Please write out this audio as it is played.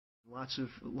Lots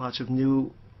of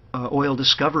new oil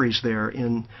discoveries there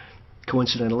in,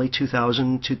 coincidentally,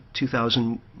 2000 to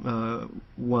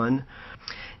 2001.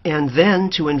 And then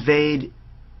to invade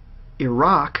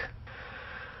Iraq,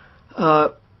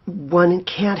 one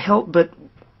can't help but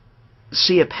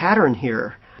see a pattern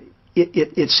here.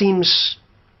 It seems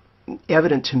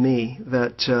evident to me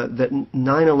that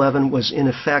 9/11 was in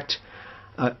effect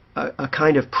a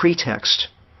kind of pretext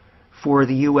for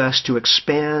the U.S. to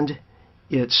expand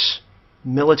its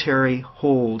military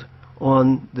hold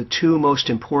on the two most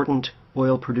important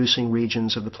oil-producing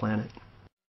regions of the planet.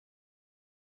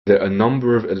 There are a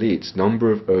number of elites,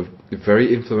 number of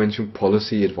very influential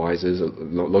policy advisors, a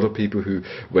lot of people who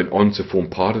went on to form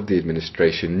part of the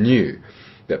administration knew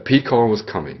that peak oil was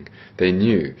coming. They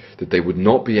knew that they would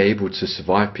not be able to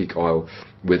survive peak oil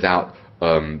without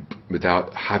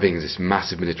having this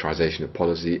massive militarization of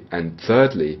policy, and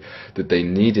thirdly, that they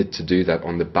needed to do that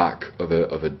on the back of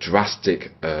a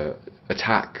drastic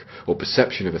attack or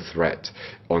perception of a threat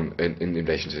in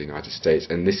invasion to the United States,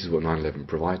 and this is what 9/11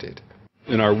 provided.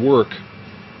 In our work,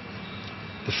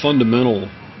 the fundamental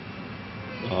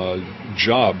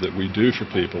job that we do for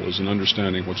people is in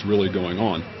understanding what's really going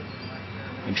on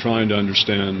and trying to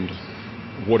understand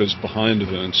what is behind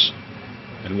events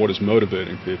and what is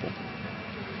motivating people.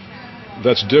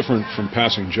 That's different from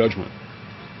passing judgment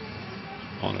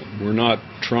on it. We're not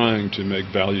trying to make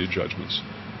value judgments.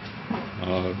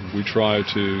 We try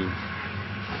to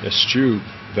eschew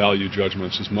value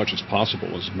judgments as much as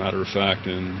possible, as a matter of fact,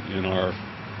 in our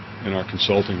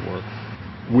consulting work.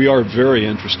 We are very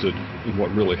interested in what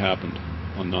really happened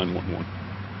on 9/11,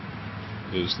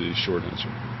 is the short answer.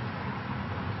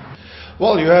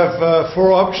 Well, you have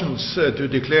four options to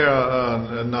declare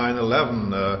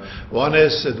 9/11. One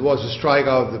is it was a strike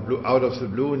out of the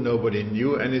blue, nobody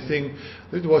knew anything.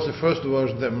 It was the first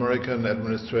version the American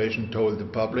administration told the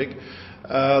public.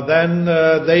 Then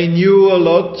they knew a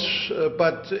lot,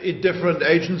 but in different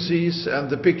agencies, and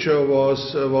the picture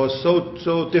was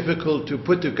so difficult to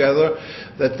put together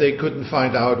that they couldn't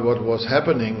find out what was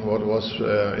happening, what was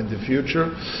in the future.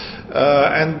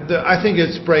 And I think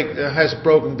it has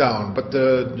broken down, but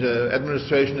the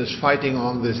administration is fighting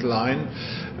on this line.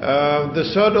 The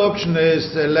third option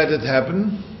is they let it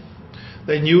happen.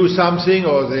 They knew something,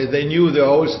 or they knew the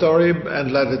whole story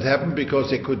and let it happen because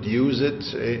they could use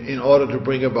it in order to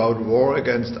bring about war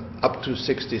against up to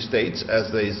 60 states,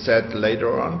 as they said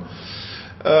later on.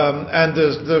 And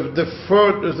the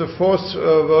fourth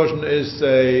version is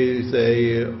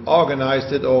they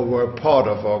organized it or were part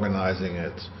of organizing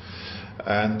it.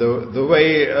 And the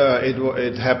way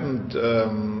it happened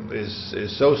is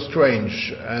so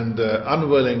strange, and the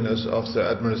unwillingness of the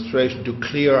administration to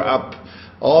clear up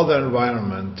all the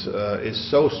environment is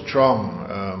so strong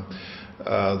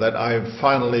that I've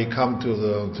finally come to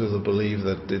the belief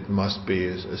that it must be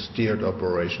a steered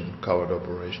operation, covert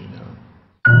operation. Yeah.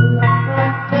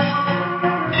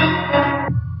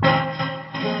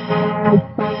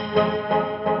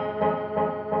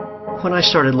 When I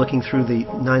started looking through the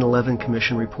 9/11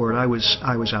 Commission report, I was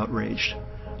outraged.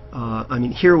 I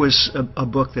mean, here was a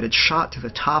book that had shot to the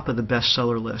top of the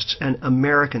bestseller lists, and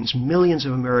Americans, millions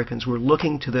of Americans, were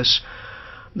looking to this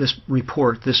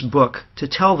report, this book, to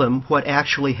tell them what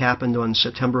actually happened on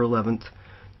September 11th,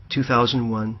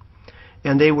 2001.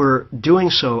 And they were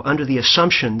doing so under the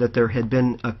assumption that there had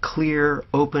been a clear,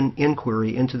 open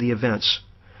inquiry into the events,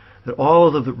 that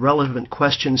all of the relevant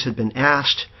questions had been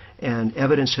asked and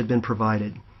evidence had been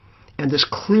provided. And this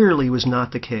clearly was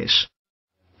not the case.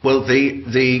 Well,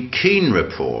 the Keane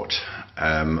report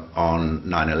on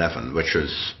 9/11, which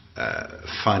was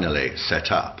finally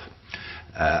set up,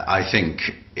 I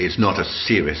think is not a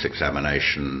serious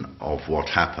examination of what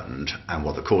happened and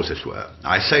what the causes were.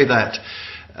 I say that,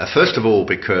 first of all,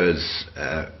 because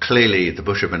clearly the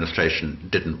Bush administration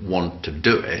didn't want to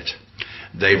do it.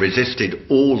 They resisted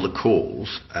all the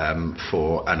calls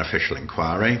for an official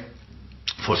inquiry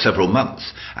for several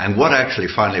months. And what actually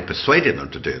finally persuaded them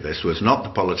to do this was not the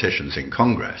politicians in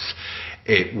Congress.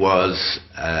 It was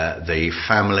the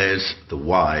families, the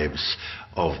wives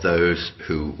of those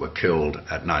who were killed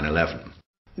at 9/11.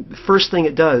 The first thing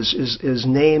it does is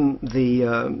name the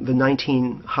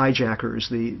 19 hijackers,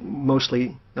 the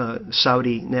mostly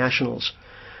Saudi nationals.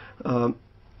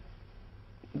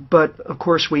 But of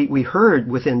course we heard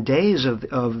within days of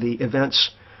the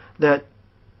events that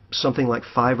something like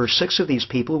 5 or 6 of these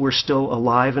people were still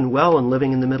alive and well and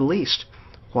living in the Middle East.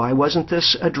 Why wasn't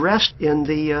this addressed in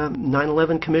the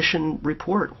 9/11 Commission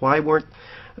report? Why weren't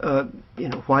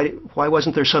why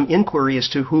wasn't there some inquiry as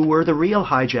to who were the real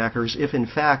hijackers, if in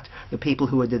fact the people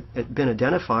who had been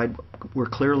identified were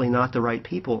clearly not the right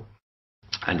people?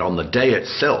 And on the day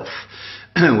itself,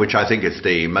 which I think is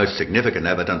the most significant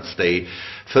evidence, the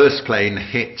first plane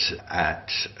hit at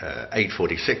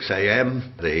 8:46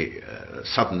 a.m., the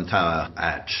southern tower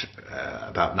at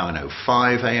about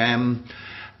 9:05 a.m.,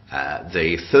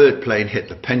 the third plane hit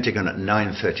the Pentagon at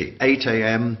 9:38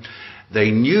 a.m. They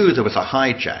knew there was a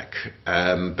hijack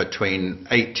between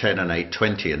 8:10 and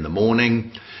 8:20 in the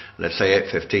morning, let's say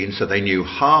 8:15, so they knew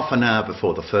half an hour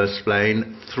before the first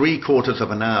plane, 3/4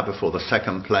 of an hour before the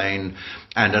second plane,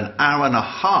 and an hour and a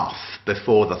half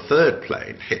before the third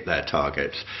plane hit their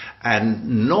targets.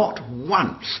 And not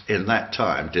once in that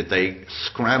time did they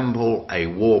scramble a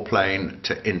warplane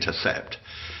to intercept.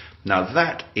 Now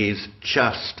that is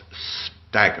just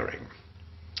staggering.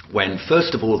 When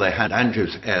first of all they had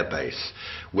Andrews Air Base,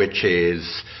 which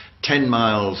is 10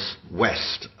 miles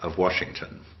west of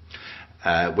Washington,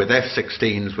 with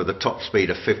F-16s with a top speed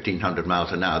of 1,500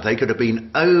 miles an hour, they could have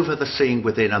been over the scene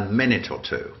within a minute or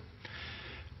two.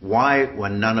 Why were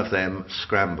none of them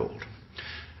scrambled?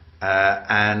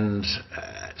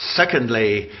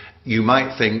 Secondly, you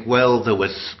might think, well, there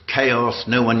was chaos,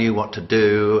 no one knew what to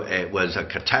do, it was a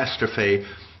catastrophe,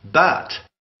 but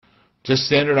just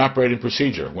standard operating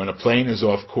procedure. When a plane is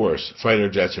off course, fighter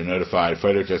jets are notified.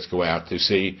 Fighter jets go out to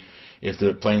see if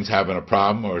the plane's having a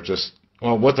problem or just,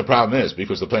 well, what the problem is,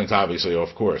 because the plane's obviously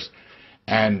off course.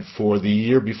 And for the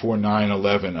year before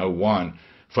 9/11/01,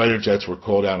 fighter jets were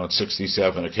called out on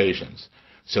 67 occasions.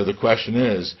 So the question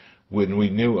is, when we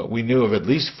knew of at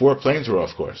least 4 planes were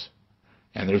off course.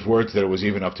 And there's words that it was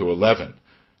even up to 11.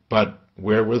 But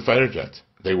where were the fighter jets?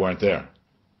 They weren't there.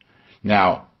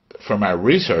 Now, from our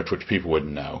research, which people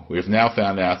wouldn't know, we've now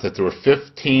found out that there were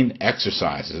 15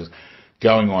 exercises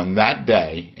going on that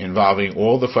day involving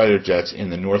all the fighter jets in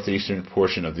the northeastern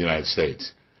portion of the United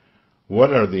States.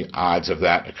 What are the odds of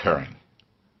that occurring?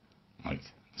 Like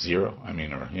 0? I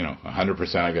mean, or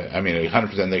 100%. I mean,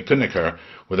 100% they couldn't occur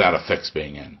without a fix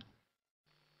being in.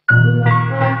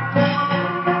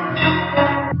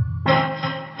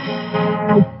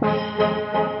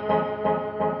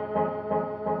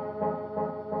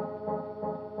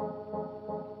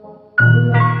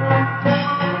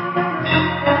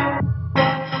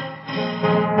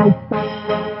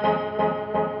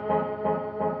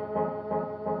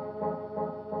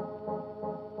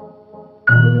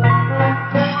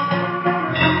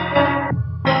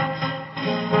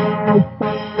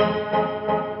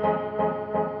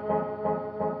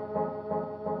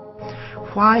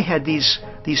 Why had these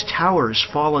towers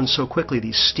fallen so quickly,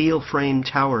 these steel-framed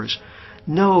towers?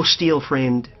 No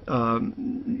steel-framed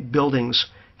buildings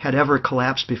had ever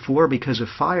collapsed before because of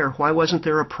fire. Why wasn't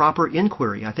there a proper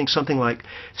inquiry? I think something like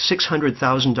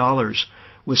 $600,000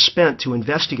 was spent to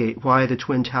investigate why the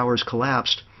Twin Towers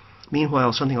collapsed.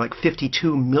 Meanwhile, something like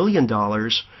 $52 million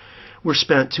were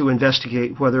spent to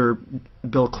investigate whether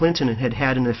Bill Clinton had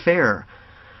had an affair.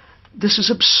 This is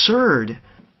absurd.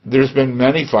 There's been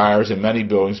many fires in many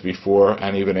buildings before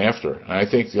and even after. And I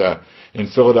think in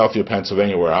Philadelphia,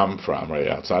 Pennsylvania, where I'm from, right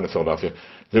outside of Philadelphia,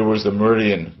 there was the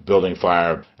Meridian building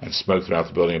fire and smoke throughout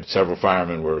the building. Several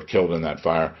firemen were killed in that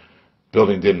fire.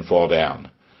 Building didn't fall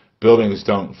down. Buildings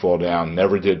don't fall down,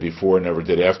 never did before, never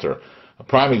did after. A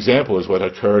prime example is what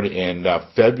occurred in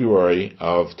February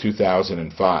of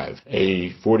 2005. A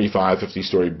 45,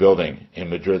 50-story building in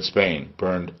Madrid, Spain,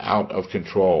 burned out of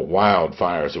control.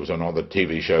 Wildfires. It was on all the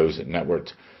TV shows and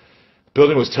networks. The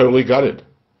building was totally gutted.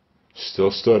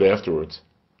 Still stood afterwards.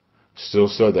 Still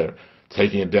stood there.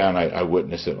 Taking it down, I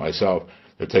witnessed it myself.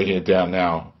 They're taking it down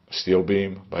now, steel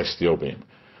beam by steel beam.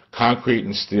 Concrete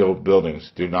and steel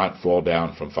buildings do not fall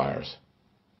down from fires.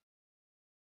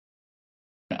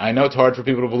 I know it's hard for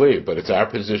people to believe, but it's our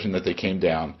position that they came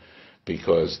down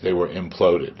because they were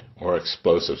imploded or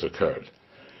explosives occurred.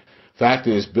 Fact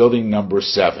is, building number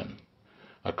 7,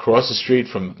 across the street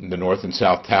from the North and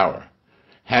South Tower,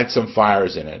 had some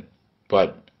fires in it,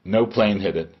 but no plane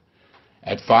hit it.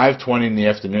 At 5:20 in the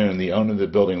afternoon, the owner of the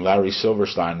building, Larry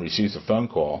Silverstein, receives a phone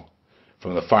call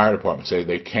from the fire department saying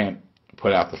they can't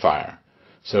put out the fire.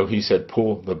 So he said,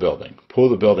 pull the building. Pull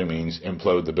the building means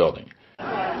implode the building.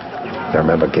 I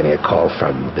remember getting a call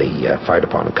from the fire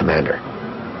department commander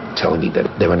telling me that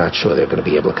they were not sure they were going to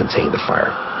be able to contain the fire.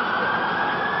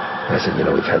 And I said,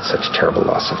 we've had such terrible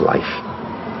loss of life.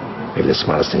 Maybe the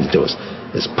smartest thing to do is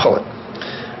pull it.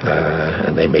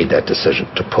 And they made that decision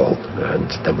to pull, and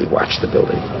then we watched the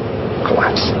building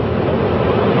collapse.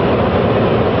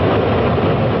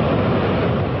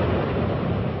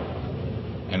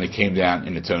 And it came down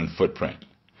in its own footprint.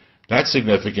 That's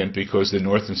significant because the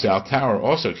North and South Tower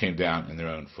also came down in their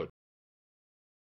own footprint.